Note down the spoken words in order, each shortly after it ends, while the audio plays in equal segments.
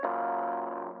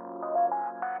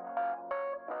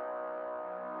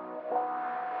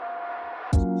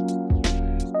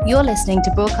You're listening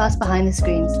to Broadcast Behind the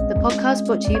Screens, the podcast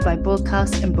brought to you by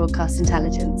Broadcast and Broadcast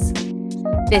Intelligence.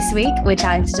 This week, we're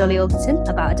chatting to Dolly Alderton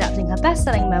about adapting her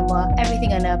best-selling memoir,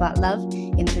 Everything I Know About Love,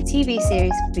 into a TV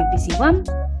series for BBC One.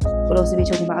 We'll also be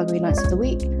talking about our Green Lights of the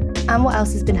Week and what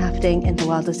else has been happening in the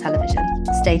world of television.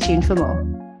 Stay tuned for more.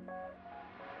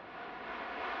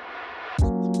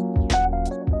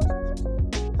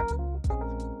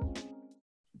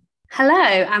 Hello,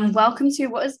 and welcome to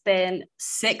what has been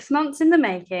 6 months in the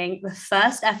making, the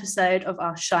first episode of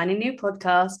our shiny new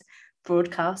podcast,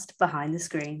 Broadcast Behind the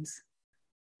Screens.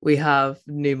 We have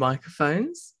new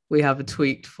microphones. We have a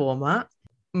tweaked format.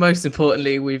 Most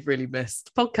importantly, we've really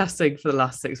missed podcasting for the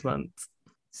last 6 months.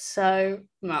 So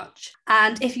much.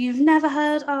 And if you've never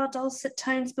heard our dulcet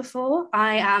tones before,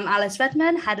 I am Alice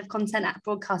Redman, Head of Content at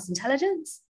Broadcast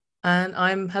Intelligence. And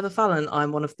I'm Heather Fallon.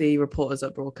 I'm one of the reporters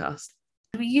at Broadcast.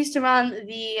 We used to run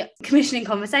the Commissioning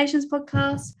Conversations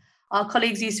podcast. Our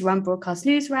colleagues used to run Broadcast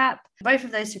News Wrap. Both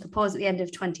of those took a pause at the end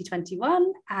of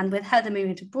 2021. And with Heather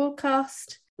moving to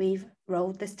Broadcast, we've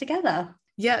rolled this together.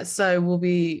 Yeah, so we'll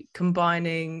be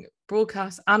combining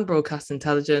Broadcast and Broadcast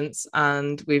Intelligence,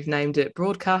 and we've named it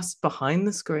Broadcast Behind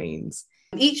the Screens.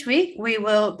 Each week, we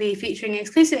will be featuring an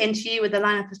exclusive interview with a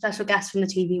lineup of special guests from the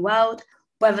TV world,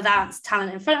 whether that's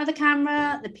talent in front of the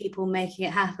camera, the people making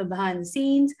it happen behind the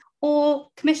scenes, or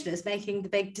commissioners making the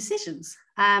big decisions.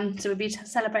 So we'll be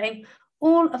celebrating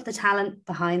all of the talent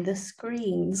behind the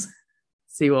screens.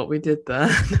 See what we did there.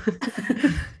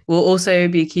 We'll also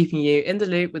be keeping you in the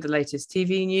loop with the latest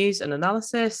TV news and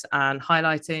analysis and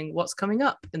highlighting what's coming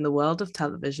up in the world of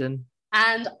television.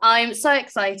 And I'm so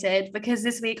excited because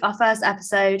this week our first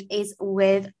episode is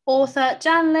with author,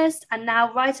 journalist, and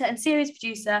now writer and series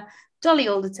producer Dolly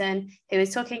Alderton, who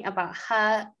is talking about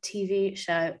her TV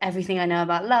show, Everything I Know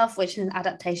About Love, which is an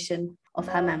adaptation of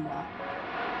her memoir.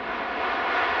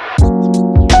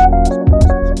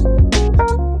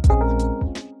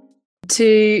 To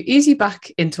ease you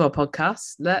back into our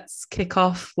podcast, let's kick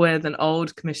off with an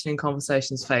old Commissioning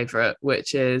Conversations favourite,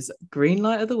 which is Green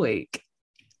Light of the Week.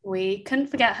 We couldn't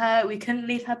forget her, we couldn't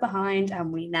leave her behind,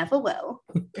 and we never will.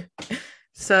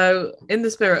 So, in the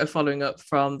spirit of following up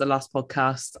from the last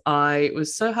podcast, I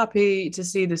was so happy to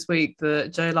see this week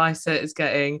that Joe Lycett is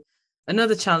getting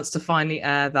another chance to finally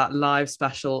air that live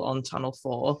special on Channel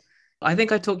 4. I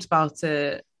think I talked about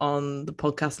it on the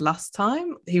podcast last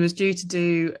time. He was due to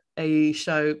do a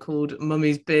show called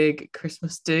Mummy's Big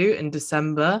Christmas Do in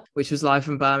December, which was live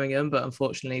from Birmingham, but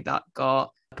unfortunately that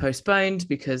got postponed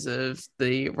because of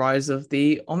the rise of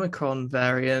the Omicron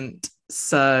variant.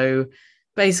 So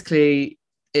basically,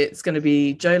 it's going to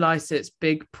be Joe Lycett's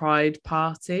big Pride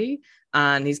party,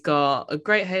 and he's got a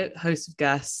great host of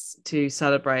guests to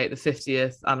celebrate the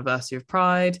 50th anniversary of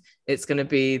Pride. It's going to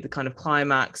be the kind of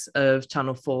climax of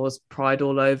Channel 4's Pride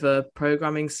All Over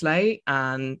programming slate,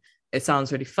 and it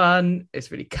sounds really fun.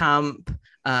 It's really camp.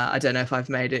 I don't know if I've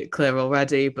made it clear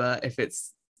already, but if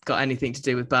it's got anything to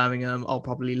do with Birmingham, I'll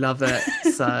probably love it.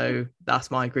 So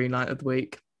that's my Green Light of the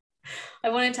Week. I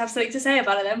wanted to have something to say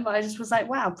about it then, but I just was like,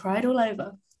 wow, Pride all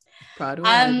over. Pride all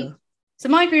over. So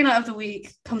my Green Light of the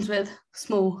Week comes with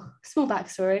small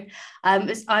backstory.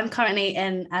 I'm currently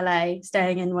in LA,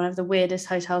 staying in one of the weirdest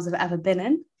hotels I've ever been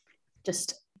in.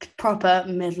 Just proper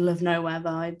middle of nowhere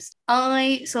vibes.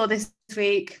 I saw this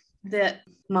week that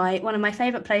one of my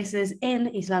favourite places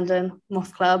in East London,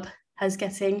 Moth Club, is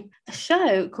getting a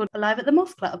show called Alive at the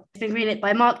Moth Club. It's been greenlit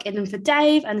by Mark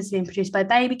Iddenford-Dave and it's been produced by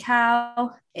Baby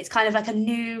Cow. It's kind of like a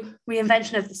new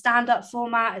reinvention of the stand-up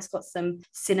format. It's got some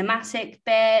cinematic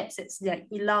bits. It's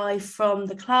live from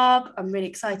the club. I'm really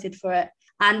excited for it.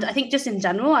 And I think just in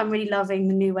general, I'm really loving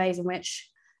the new ways in which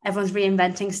everyone's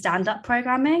reinventing stand-up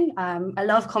programming. I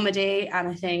love comedy, and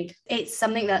I think it's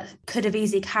something that could have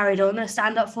easily carried on in a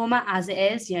stand-up format as it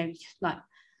is,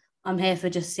 I'm here for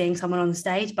just seeing someone on the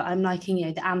stage, but I'm liking,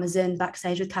 the Amazon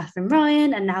backstage with Catherine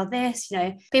Ryan, and now this,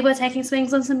 people are taking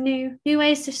swings on some new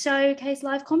ways to showcase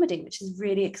live comedy, which is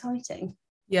really exciting.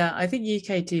 Yeah, I think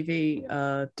UK TV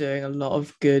are doing a lot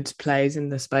of good plays in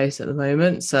the space at the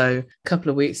moment. So a couple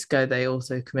of weeks ago, they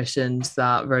also commissioned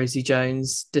that Rosie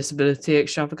Jones disability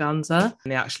extravaganza.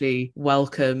 And they actually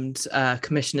welcomed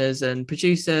commissioners and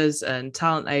producers and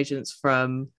talent agents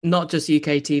from not just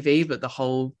UK TV, but the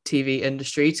whole TV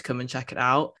industry to come and check it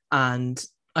out. And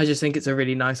I just think it's a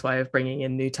really nice way of bringing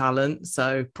in new talent.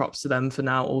 So props to them for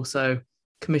now also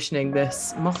commissioning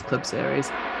this Moth Club series.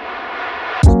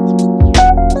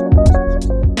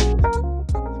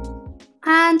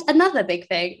 And another big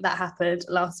thing that happened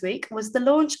last week was the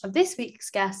launch of this week's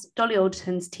guest, Dolly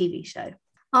Alderton's TV show.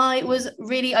 I was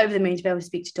really over the moon to be able to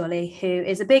speak to Dolly, who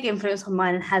is a big influence on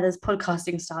mine and Heather's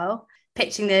podcasting style.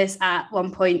 pitching this at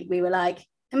one point, we were like,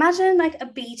 imagine like a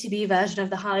B2B version of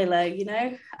the High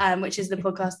Low, which is the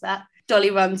podcast that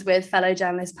Dolly runs with fellow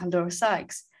journalist Pandora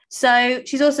Sykes. So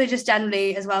she's also just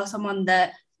generally as well someone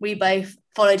that we both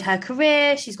followed her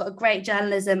career. She's got a great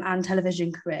journalism and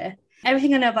television career.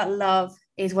 Everything I Know About Love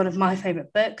is one of my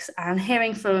favourite books, and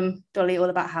hearing from Dolly all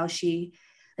about how she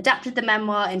adapted the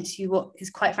memoir into what is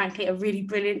quite frankly a really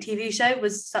brilliant TV show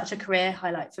was such a career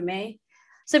highlight for me.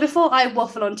 So before I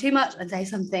waffle on too much and say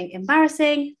something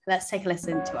embarrassing, let's take a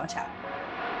listen to our chat.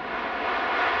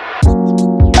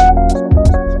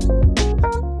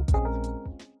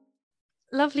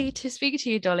 Lovely to speak to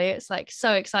you, Dolly. It's like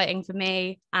so exciting for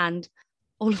me and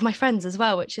all of my friends as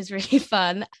well, which is really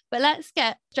fun. But let's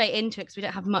get straight into it because we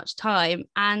don't have much time.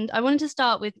 And I wanted to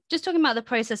start with just talking about the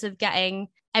process of getting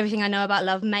Everything I Know About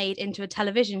Love made into a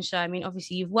television show. I mean,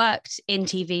 obviously you've worked in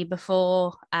TV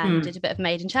before and did a bit of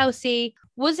Made in Chelsea.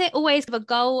 Was it always a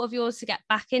goal of yours to get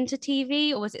back into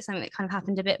TV, or was it something that kind of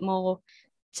happened a bit more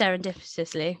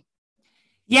serendipitously?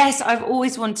 Yes, I've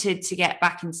always wanted to get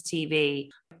back into TV.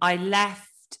 I left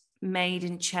Made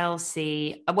in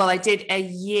Chelsea. Well, I did a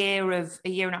year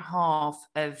and a half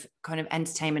of kind of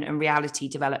entertainment and reality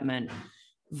development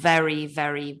very,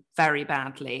 very, very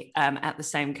badly at the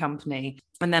same company.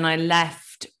 And then I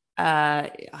left,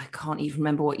 I can't even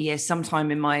remember what year,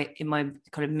 sometime in my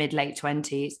kind of mid-late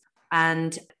 20s.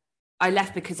 And I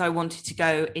left because I wanted to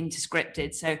go into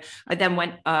scripted. So I then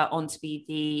went on to be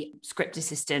the script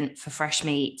assistant for Fresh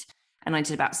Meat. And I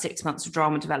did about 6 months of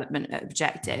drama development at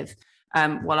Objective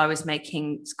while I was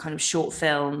making kind of short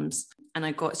films, and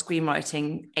I got a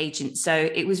screenwriting agent. So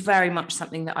it was very much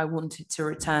something that I wanted to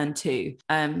return to.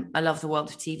 I love the world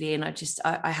of TV, and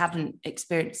I hadn't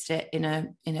experienced it in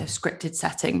a scripted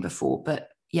setting before, but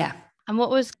yeah. And what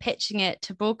was pitching it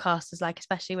to broadcasters like,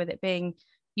 especially with it being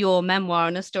your memoir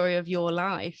and a story of your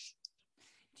life?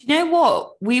 Do you know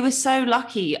what? We were so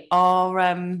lucky.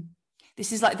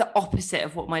 This is like the opposite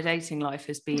of what my dating life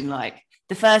has been like.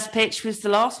 The first pitch was the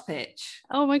last pitch.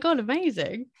 Oh my God,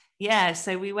 amazing. Yeah,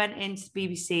 so we went into the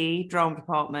BBC drama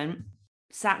department,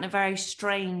 sat in a very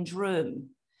strange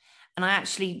room. And I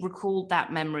actually recalled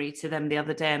that memory to them the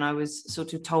other day, and I was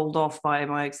sort of told off by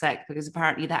my exec because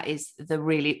apparently that is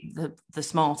the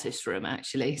smartest room,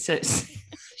 actually. So I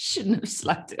shouldn't have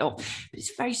slagged it off. But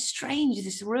it's very strange,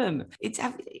 this room.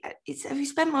 Have you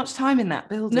spent much time in that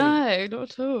building? No,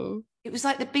 not at all. It was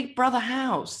like the Big Brother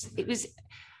house. It was...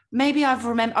 Maybe I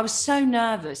was so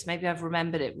nervous. Maybe I've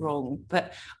remembered it wrong,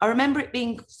 but I remember it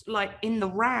being like in the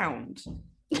round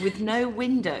with no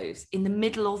windows in the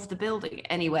middle of the building.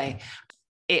 Anyway,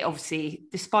 it obviously,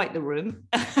 despite the room,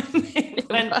 it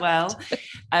went well.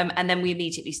 And then we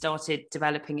immediately started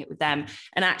developing it with them.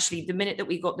 And actually, the minute that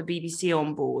we got the BBC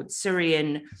on board,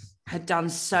 Surian had done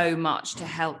so much to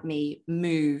help me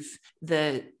move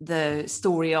the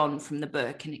story on from the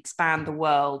book and expand the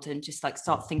world and just like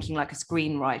start thinking like a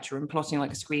screenwriter and plotting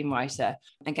like a screenwriter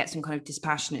and get some kind of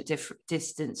dispassionate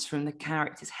distance from the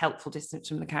characters, helpful distance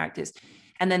from the characters.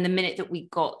 And then the minute that we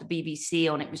got the BBC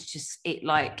on, it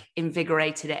like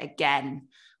invigorated it again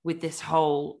with this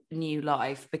whole new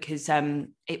life, because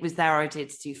it was their idea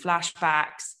to do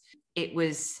flashbacks. It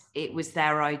was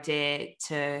their idea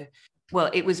to... Well,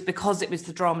 it was because it was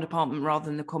the drama department rather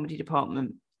than the comedy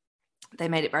department. They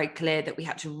made it very clear that we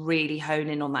had to really hone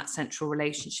in on that central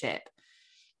relationship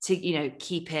to,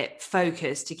 keep it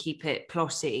focused, to keep it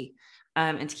plotty,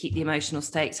 and to keep the emotional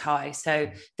stakes high. So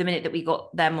the minute that we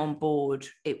got them on board,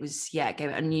 it was, gave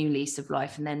it a new lease of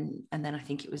life. And then I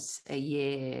think it was a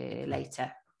year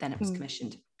later, then it was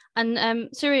commissioned. And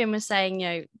Surian was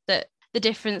saying, that the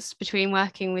difference between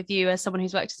working with you as someone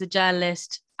who's worked as a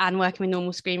journalist and working with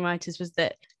normal screenwriters was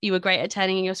that you were great at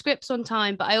turning in your scripts on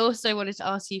time. But I also wanted to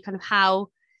ask you kind of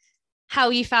how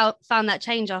you found that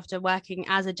change after working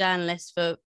as a journalist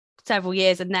for several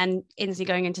years and then instantly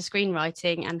going into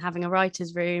screenwriting and having a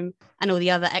writer's room and all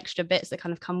the other extra bits that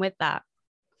kind of come with that.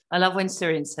 I love when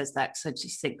Surian says that, because I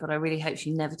just think, God, I really hope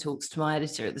she never talks to my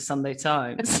editor at the Sunday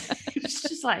Times. It's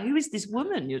just like, who is this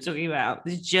woman you're talking about?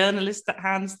 This journalist that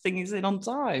hands things in on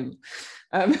time.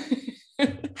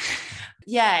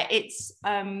 It's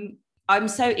I'm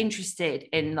so interested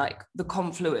in like the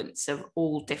confluence of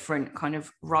all different kind of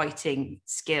writing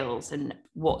skills and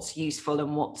what's useful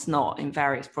and what's not in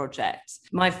various projects.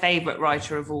 My favorite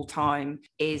writer of all time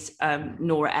is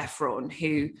Nora Ephron,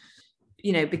 who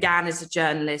began as a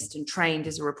journalist and trained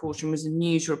as a reporter and was a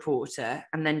news reporter.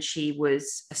 And then she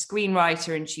was a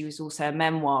screenwriter and she was also a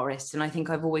memoirist. And I think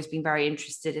I've always been very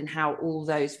interested in how all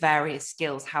those various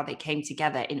skills, how they came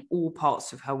together in all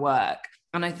parts of her work.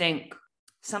 And I think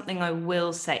something I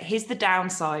will say. Here's the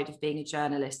downside of being a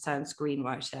journalist turned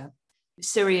screenwriter.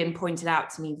 Surian pointed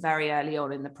out to me very early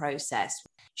on in the process.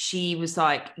 She was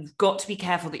like, you've got to be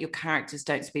careful that your characters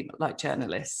don't speak like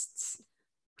journalists.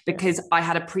 Because I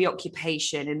had a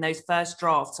preoccupation in those first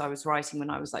drafts I was writing when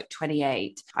I was like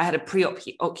 28. I had a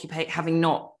preoccupation, having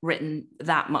not written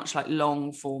that much like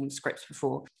long form scripts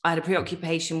before. I had a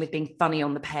preoccupation with being funny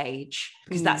on the page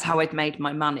because that's how I'd made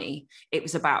my money. It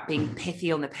was about being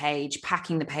pithy on the page,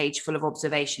 packing the page full of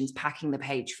observations, packing the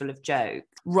page full of jokes,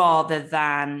 rather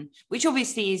than, which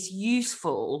obviously is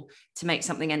useful to make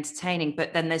something entertaining.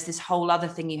 But then there's this whole other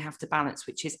thing you have to balance,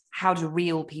 which is how do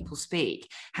real people speak?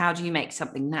 How do you make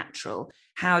something natural?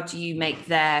 How do you make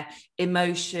their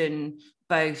emotion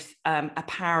both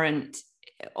apparent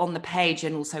on the page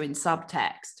and also in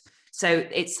subtext? So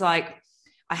it's like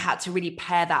I had to really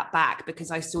pare that back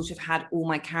because I sort of had all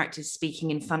my characters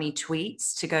speaking in funny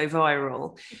tweets to go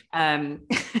viral,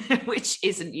 which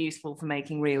isn't useful for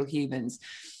making real humans.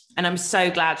 And I'm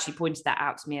so glad she pointed that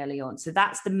out to me early on. So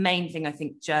that's the main thing I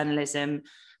think journalism,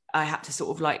 I had to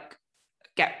sort of like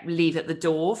leave at the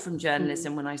door from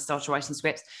journalism when I started writing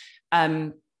scripts.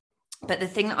 But the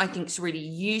thing that I think is really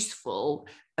useful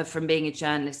from being a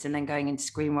journalist and then going into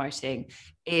screenwriting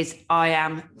is I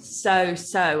am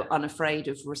so unafraid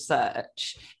of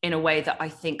research in a way that I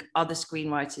think other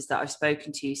screenwriters that I've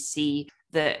spoken to see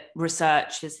that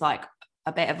research is like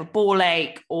a bit of a ball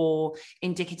ache or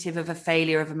indicative of a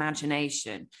failure of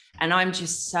imagination. And I'm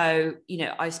just so,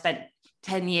 I spent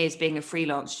 10 years being a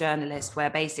freelance journalist where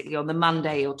basically on the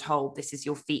Monday you're told this is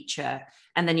your feature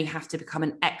and then you have to become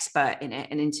an expert in it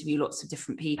and interview lots of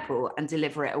different people and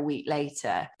deliver it a week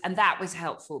later. And that was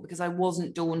helpful because I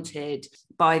wasn't daunted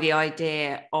by the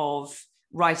idea of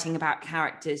writing about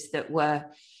characters that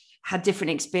had different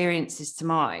experiences to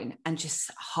mine and just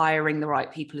hiring the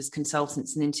right people as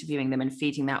consultants and interviewing them and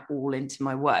feeding that all into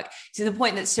my work. To the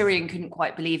point that Surian couldn't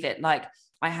quite believe it. Like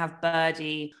I have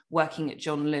Birdie working at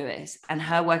John Lewis, and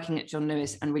her working at John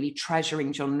Lewis and really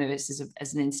treasuring John Lewis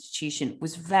as an institution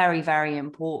was very, very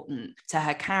important to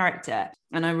her character.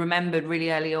 And I remembered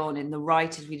really early on in the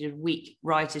writers, we did a week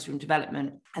writers room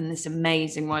development, and this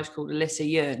amazing writer called Alyssa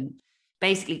Yun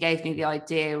basically gave me the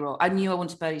idea, or I knew I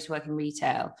wanted Birdie to work in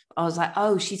retail. I was like,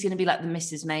 oh, she's going to be like the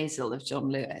Mrs. Maisel of John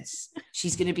Lewis.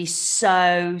 She's going to be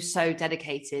so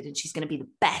dedicated and she's going to be the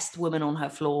best woman on her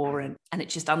floor. And it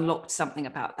just unlocked something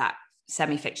about that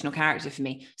semi-fictional character for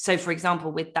me. So for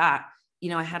example, with that,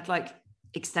 I had like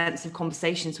extensive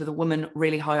conversations with a woman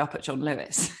really high up at John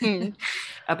Lewis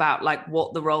about like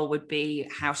what the role would be,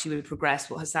 how she would progress,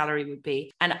 what her salary would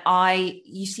be. And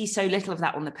you see so little of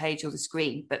that on the page or the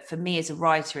screen, but for me as a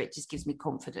writer, it just gives me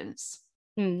confidence.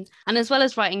 And as well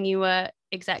as writing, you were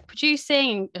exec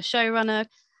producing, a showrunner.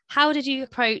 How did you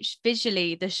approach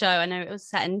visually the show? I know it was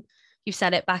you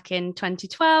set it back in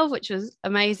 2012, which was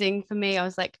amazing for me. I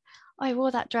was like, I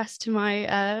wore that dress to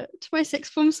my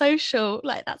sixth form social.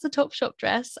 Like that's a Topshop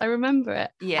dress. I remember it.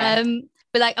 Yeah.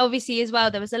 But like obviously as well,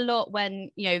 there was a lot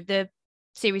when the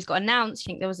series got announced. I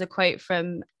think there was a quote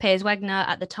from Piers Wegner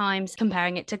at the Times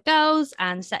comparing it to Girls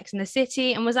and Sex and the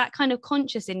City. And was that kind of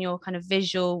conscious in your kind of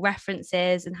visual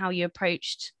references and how you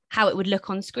approached how it would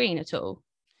look on screen at all?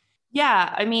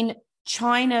 Yeah, I mean,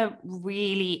 China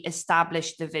really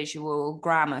established the visual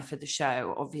grammar for the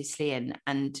show, obviously,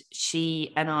 and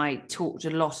she and I talked a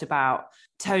lot about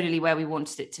tonally where we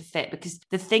wanted it to fit, because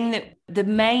the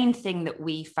main thing that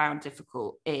we found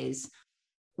difficult is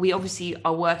we obviously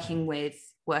are working with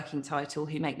Working Title,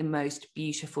 who make the most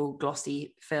beautiful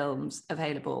glossy films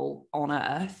available on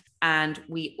earth, and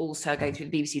we also go through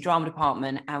the BBC drama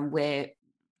department, and we're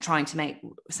trying to make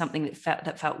something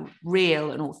that felt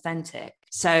real and authentic.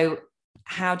 So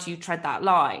how do you tread that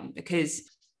line? Because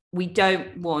we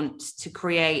don't want to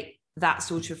create that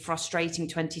sort of frustrating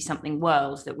 20-something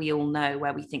world that we all know,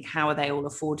 where we think, how are they all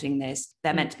affording this?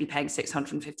 They're meant to be paying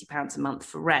 £650 a month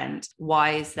for rent.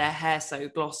 Why is their hair so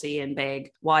glossy and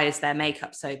big? Why is their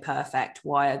makeup so perfect?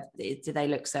 Do they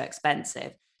look so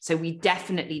expensive? So we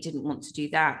definitely didn't want to do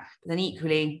that. But then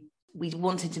equally, we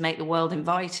wanted to make the world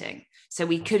inviting. So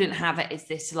we couldn't have it as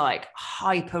this like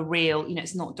hyper real,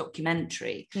 it's not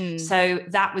documentary. So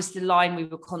that was the line we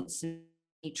were constantly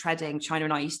treading. China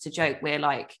and I used to joke, we're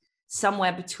like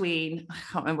somewhere between, I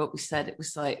can't remember what we said, it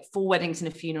was like 4 weddings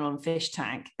and a funeral and fish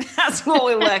tank. That's what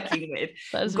we're working with.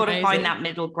 We've got to find that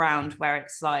middle ground where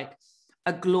it's like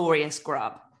a glorious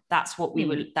grub. That's what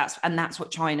that's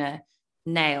what China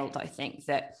nailed. I think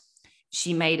that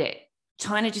she made it.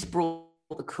 China just brought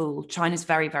the cool. China's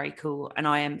very, very cool, and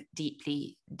I am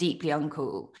deeply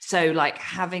uncool. So like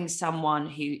having someone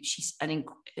who she's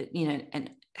and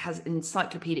has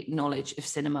encyclopedic knowledge of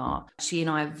cinema. She and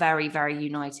I are very, very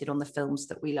united on the films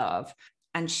that we love.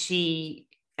 And she's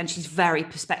very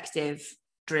perspective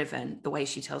driven, the way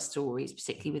she tells stories,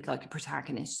 particularly with like a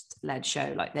protagonist led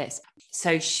show like this.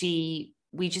 So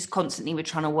we just constantly were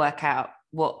trying to work out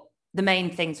what the main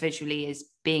things visually is: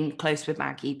 being close with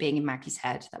Maggie, being in Maggie's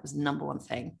head. That was the number one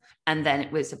thing. And then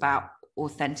it was about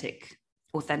authentic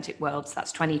worlds.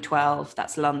 That's 2012,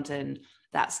 that's London,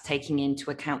 that's taking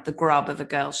into account the grub of a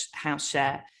girl's house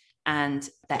share and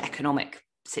their economic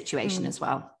situation as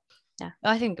well. Yeah,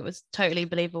 I think it was totally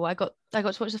believable. I got to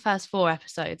watch the first 4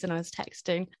 episodes, and I was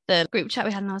texting the group chat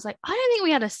we had, and I was like, I don't think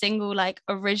we had a single like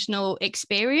original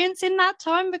experience in that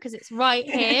time, because it's right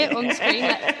here on screen,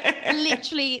 like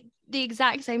literally the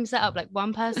exact same setup. Like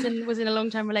one person was in a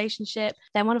long-term relationship,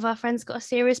 then one of our friends got a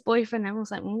serious boyfriend, and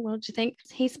everyone's like, what do you think?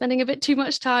 He's spending a bit too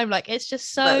much time. Like, it's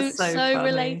just so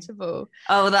relatable.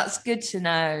 Oh, that's good to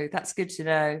know.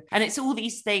 And it's all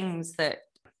these things that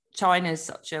China's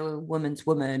such a woman's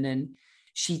woman, and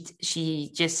she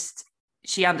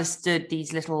understood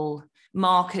these little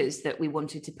markers that we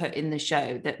wanted to put in the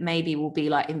show that maybe will be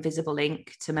like invisible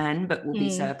ink to men, but will be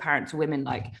so apparent to women.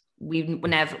 Like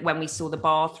when we saw the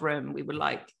bathroom, we were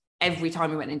like, every time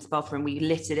we went into the bathroom, we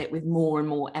littered it with more and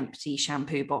more empty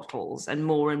shampoo bottles, and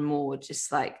more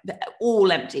just like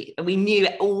all empty. And we knew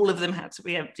all of them had to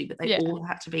be empty, but they all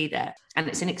had to be there. And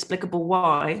it's inexplicable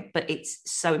why, but it's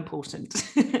so important.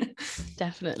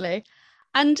 Definitely.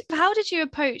 And how did you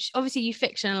approach, obviously you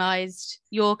fictionalized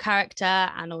your character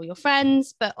and all your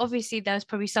friends, but obviously there's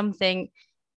probably something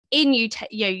in you,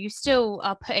 you still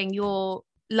are putting your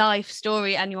life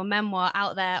story and your memoir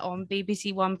out there on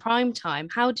BBC One primetime.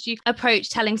 How did you approach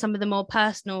telling some of the more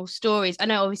personal stories? I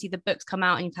know obviously the books come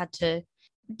out and you've had to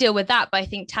deal with that, but I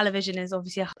think television is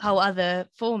obviously a whole other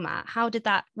format. How did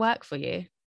that work for you?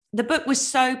 The book was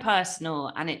so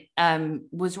personal, and it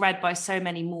was read by so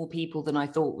many more people than I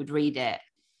thought would read it,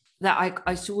 that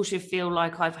I sort of feel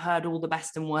like I've heard all the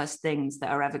best and worst things that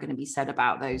are ever going to be said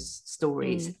about those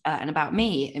stories and about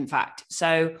me, in fact.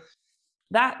 So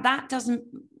that doesn't,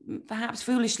 perhaps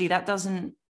foolishly, that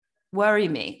doesn't worry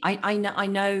me. I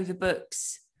know the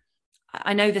books,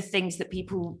 I know the things that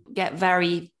people get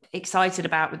very excited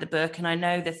about with the book, and I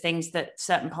know the things that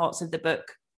certain parts of the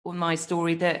book or my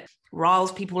story that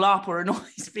riles people up or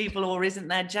annoys people or isn't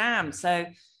their jam. So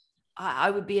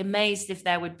I would be amazed if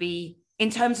there would be, in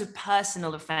terms of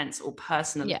personal offense or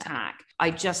personal attack,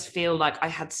 I just feel like I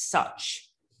had such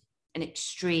an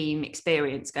extreme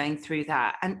experience going through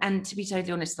that. And to be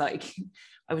totally honest, like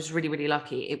I was really, really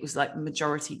lucky. It was like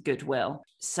majority goodwill.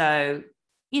 So,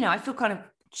 I feel kind of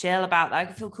chill about that.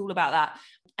 I feel cool about that.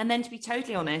 And then to be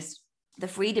totally honest, the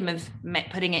freedom of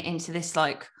putting it into this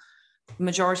like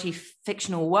majority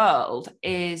fictional world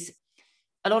is,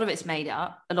 a lot of it's made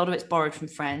up, a lot of it's borrowed from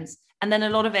friends, and then a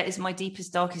lot of it is my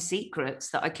deepest, darkest secrets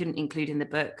that I couldn't include in the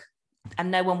book, and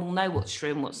no one will know what's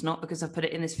true and what's not because I've put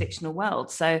it in this fictional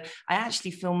world. So I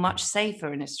actually feel much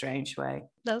safer in a strange way.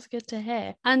 That's good to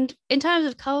hear. And in terms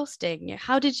of casting,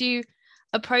 how did you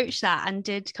approach that? And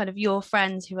did kind of your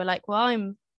friends who were like, well,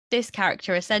 I'm this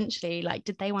character essentially, like,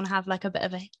 did they want to have like a bit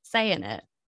of a say in it?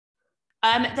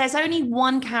 There's only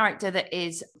one character that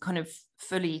is kind of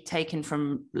fully taken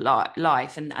from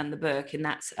life and the book, and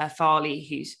that's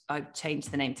Farley, I've changed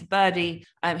the name to Birdie,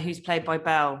 who's played by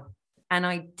Belle. And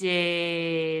I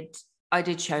did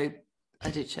show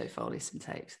Farley some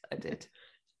tapes.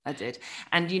 I did.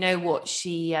 And you know what?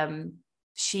 She's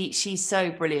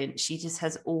so brilliant. She just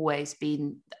has always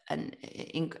been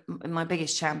my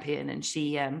biggest champion, and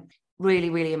she really,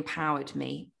 really empowered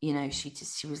me.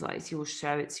 She was like, it's your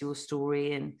show, it's your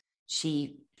story. And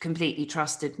she completely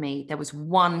trusted me. There was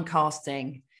one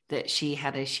casting that she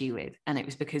had issue with, and it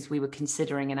was because we were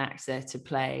considering an actor to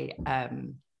play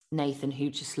Nathan,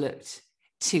 who just looked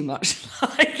too much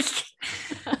like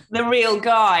the real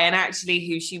guy, and actually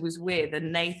who she was with.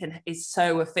 And Nathan is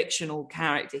so a fictional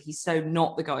character. He's so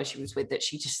not the guy she was with, that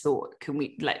she just thought, can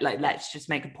we let's just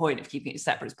make a point of keeping it as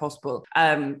separate as possible.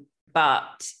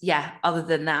 But yeah, other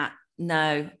than that,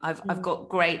 no, I've got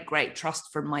great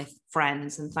trust from my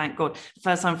friends, and thank God. The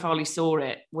first time Farley saw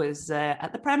it was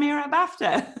at the premiere at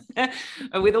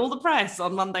BAFTA with all the press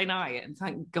on Monday night, and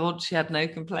thank God she had no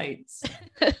complaints.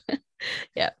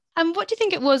 Yeah. And what do you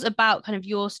think it was about kind of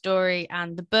your story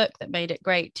and the book that made it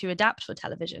great to adapt for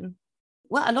television?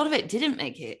 Well, a lot of it didn't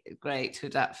make it great to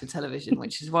adapt for television,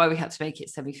 which is why we had to make it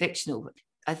semi-fictional.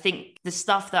 I think the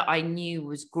stuff that I knew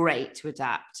was great to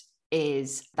adapt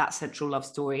is that central love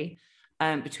story.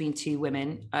 between two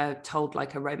women, told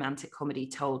like a romantic comedy,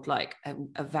 told like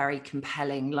a very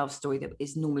compelling love story that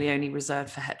is normally only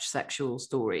reserved for heterosexual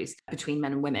stories between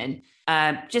men and women.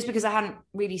 Just because I hadn't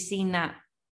really seen that,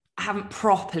 I haven't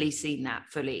properly seen that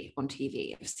fully on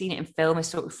TV. I've seen it in film. I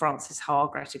saw it with Frances Ha,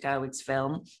 Greta Gerwig's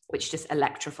film, which just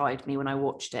electrified me when I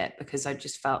watched it, because I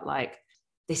just felt like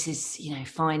this is, you know,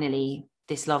 finally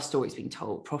this love story is being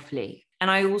told properly.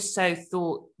 And I also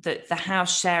thought that the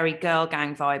house sherry girl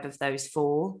gang vibe of those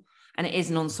four, and it is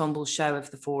an ensemble show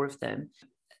of the four of them,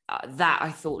 that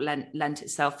I thought lent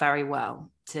itself very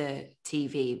well to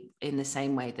TV, in the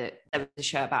same way that there was a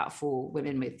show about four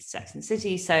women with Sex and the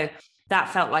City. So that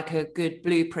felt like a good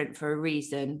blueprint for a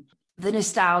reason. The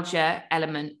nostalgia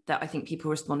element that I think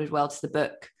people responded well to the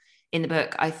book. In the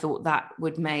book, I thought that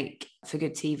would make for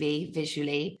good TV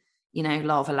visually. You know,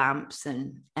 lava lamps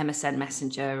and MSN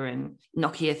Messenger and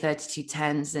Nokia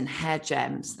 3210s and hair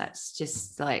gems. That's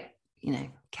just like, you know,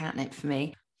 catnip for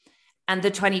me. And the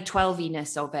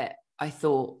 2012-iness of it, I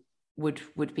thought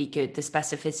would be good. The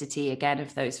specificity, again,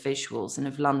 of those visuals and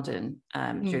of London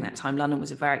during that time. London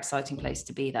was a very exciting place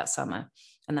to be that summer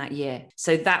and that year.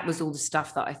 So that was all the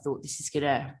stuff that I thought,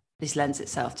 this lends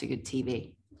itself to good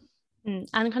TV. And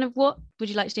kind of what would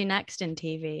you like to do next in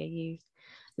TV? Are you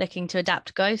looking to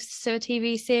adapt Ghosts to a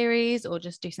TV series, or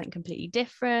just do something completely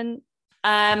different?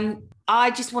 I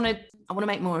want to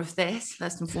make more of this,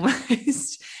 first and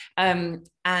foremost. And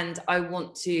I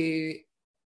want to,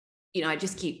 you know, I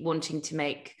just keep wanting to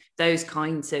make those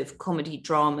kinds of comedy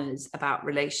dramas about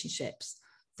relationships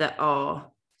that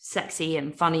are sexy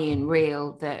and funny and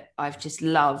real, that I've just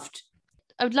loved.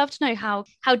 I would love to know how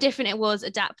different it was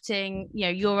adapting, you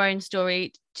know, your own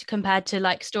story compared to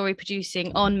like story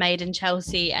producing on Made in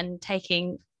Chelsea and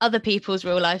taking other people's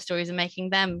real life stories and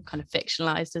making them kind of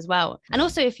fictionalized as well. And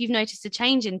also if you've noticed a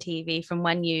change in TV from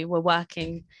when you were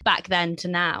working back then to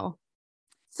now.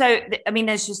 So, I mean,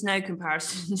 there's just no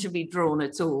comparison to be drawn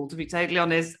at all, to be totally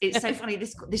honest. It's so funny.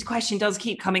 This question does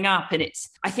keep coming up. And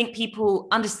I think people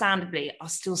understandably are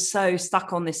still so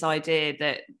stuck on this idea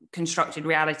that constructed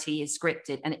reality is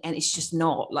scripted. And it's just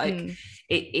not. Like,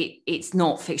 it's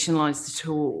not fictionalized at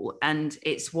all. And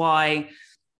it's why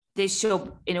this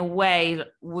job, in a way,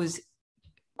 was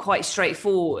quite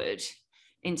straightforward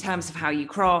in terms of how you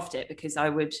craft it, because I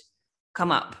would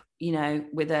come up, you know,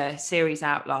 with a series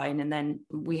outline, and then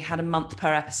we had a month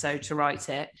per episode to write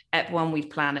it. Week 1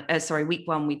 we'd plan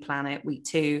it. Week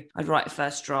 2 I'd write a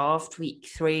first draft. Week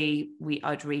 3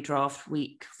 I'd redraft.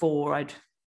 Week 4 I'd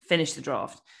finish the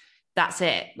draft. That's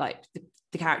it. Like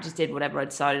the characters did whatever I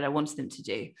decided I wanted them to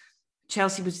do.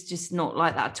 Chelsea was just not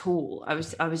like that at all. I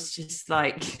was just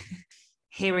like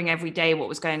hearing every day what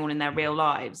was going on in their real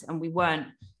lives, and we weren't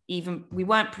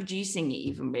producing it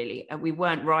even really. We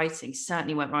weren't writing,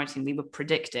 certainly weren't writing. We were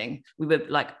predicting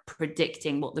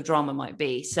what the drama might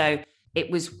be. So it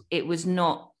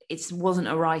wasn't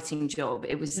a writing job.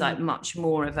 It was like much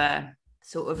more of a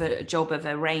sort of a job of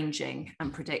arranging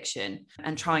and prediction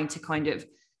and trying to kind of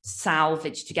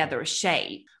salvage together a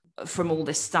shape from all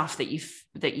this stuff that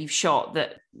you've shot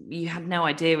that you had no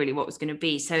idea really what was going to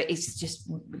be. So it's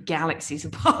just galaxies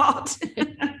apart.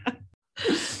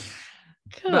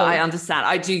 Cool. But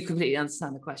I do completely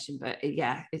understand the question, but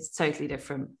yeah, it's totally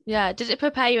different. Yeah. Did it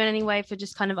prepare you in any way for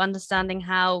just kind of understanding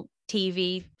how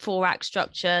TV 4-act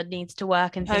structure needs to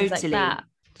work and things like that?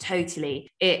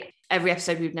 Totally. Every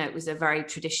episode we'd note was a very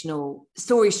traditional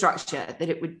story structure, that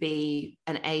it would be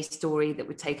an A story that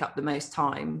would take up the most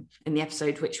time in the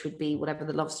episode, which would be whatever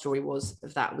the love story was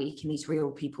of that week in these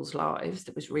real people's lives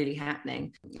that was really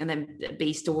happening. And then a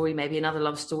B story, maybe another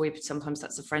love story, but sometimes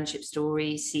that's a friendship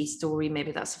story. C story,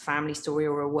 maybe that's a family story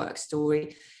or a work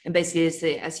story. And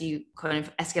basically as you kind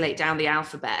of escalate down the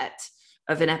alphabet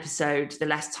of an episode, the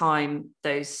less time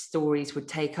those stories would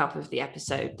take up of the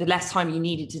episode, the less time you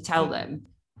needed to tell them.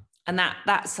 And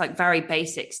that's like very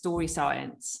basic story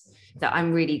science that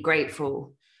I'm really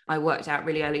grateful I worked out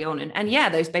really early on. And yeah,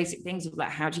 those basic things of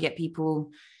like, how do you get people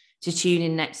to tune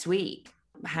in next week?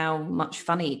 How much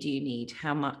funny do you need?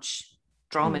 How much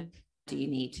drama do you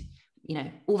need? You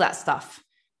know, all that stuff.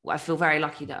 I feel very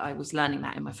lucky that I was learning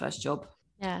that in my first job.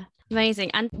 Yeah.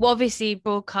 Amazing. And obviously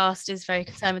broadcast is very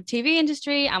concerned with the TV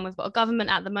industry, and we've got a government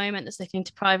at the moment that's looking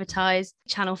to privatise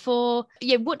Channel 4.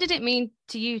 Yeah, what did it mean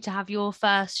to you to have your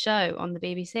first show on the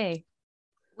BBC?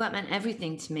 Well, it meant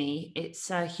everything to me. It's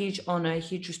a huge honour, a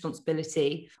huge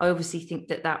responsibility. I obviously think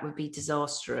that would be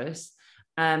disastrous.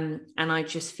 And I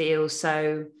just feel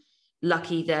so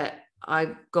lucky that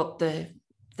I got the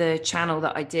channel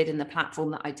that I did and the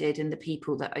platform that I did and the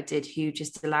people that I did, who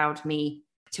just allowed me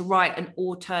to write an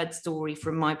auteured story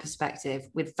from my perspective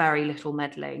with very little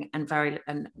meddling and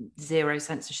zero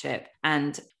censorship.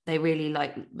 And they really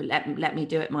like let me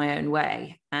do it my own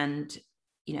way. And,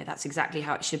 you know, that's exactly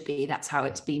how it should be. That's how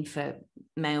it's been for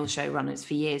male showrunners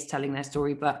for years, telling their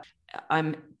story. But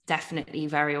I'm definitely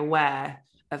very aware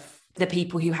of the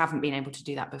people who haven't been able to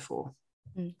do that before,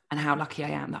 and how lucky I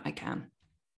am that I can.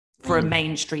 For a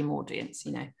mainstream audience,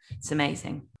 you know, it's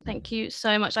amazing. Thank you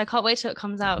so much. I can't wait till it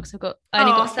comes out, because I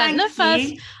got sent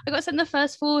the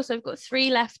first 4, so I've got 3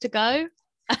 left to go,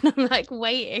 and I'm like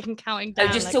waiting, counting down.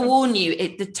 Oh, just to warn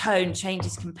you, the tone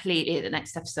changes completely at the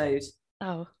next episode.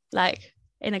 Oh, like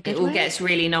in a good way? It all gets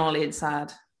really gnarly and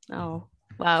sad. Oh,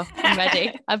 wow, I'm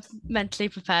ready. I'm mentally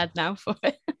prepared now for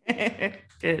it.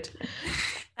 Good.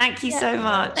 Thank you so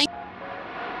much.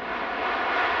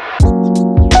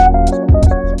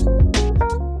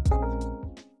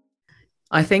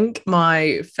 I think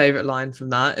my favourite line from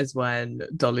that is when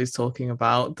Dolly's talking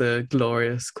about the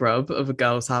glorious scrub of a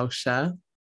girl's house share.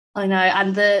 I know,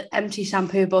 and the empty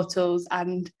shampoo bottles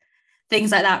and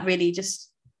things like that, really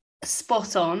just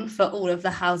spot on for all of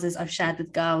the houses I've shared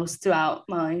with girls throughout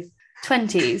my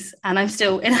 20s. And I'm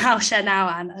still in a house share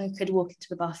now, and I could walk into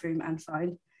the bathroom and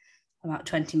find about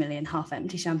 20 million half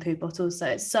empty shampoo bottles. So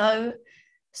it's so,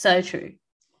 so true.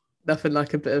 Nothing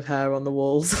like a bit of hair on the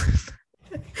walls.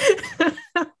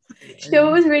 You know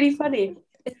what was really funny?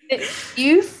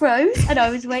 You froze and I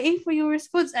was waiting for your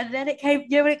response, and then it came,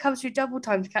 you know, when it comes through double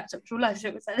time to catch up to real life, so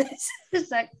it was like this.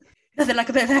 It's like nothing like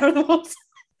a bit of hair on the walls.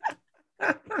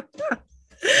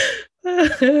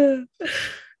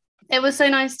 It was so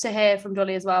nice to hear from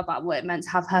Dolly as well about what it meant to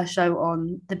have her show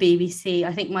on the BBC.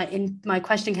 I think my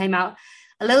question came out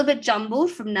a little bit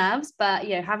jumbled from nerves, but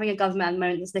you know, having a government at the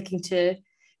moment that's looking to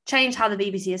change how the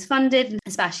BBC is funded,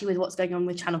 especially with what's going on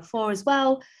with Channel 4 as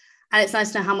well. And it's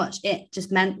nice to know how much it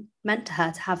just meant to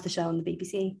her to have the show on the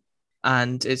BBC.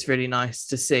 And it's really nice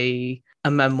to see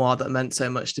a memoir that meant so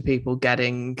much to people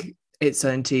getting its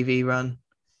own TV run.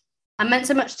 And meant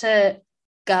so much to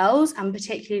girls, and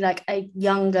particularly like a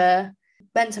younger,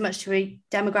 meant so much to a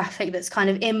demographic that's kind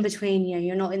of in between. You know,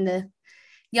 you're not in the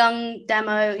young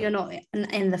demo, you're not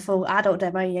in the full adult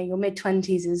demo. You know, your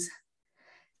mid-20s is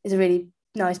a really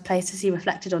nice place to see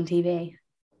reflected on TV.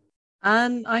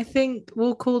 And I think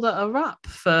we'll call that a wrap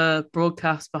for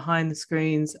Broadcast Behind the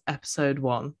Screens episode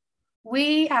 1.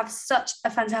 We have such a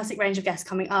fantastic range of guests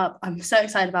coming up. I'm so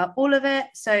excited about all of it.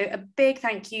 So a big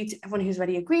thank you to everyone who's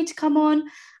already agreed to come on,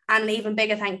 and an even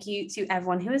bigger thank you to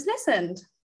everyone who has listened.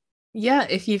 Yeah,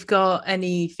 if you've got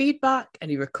any feedback,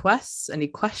 any requests, any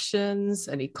questions,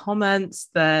 any comments,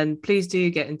 then please do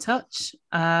get in touch.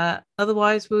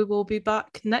 Otherwise, we will be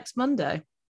back next Monday.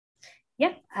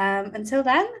 Yeah, until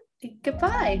then,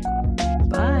 goodbye.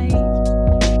 Bye.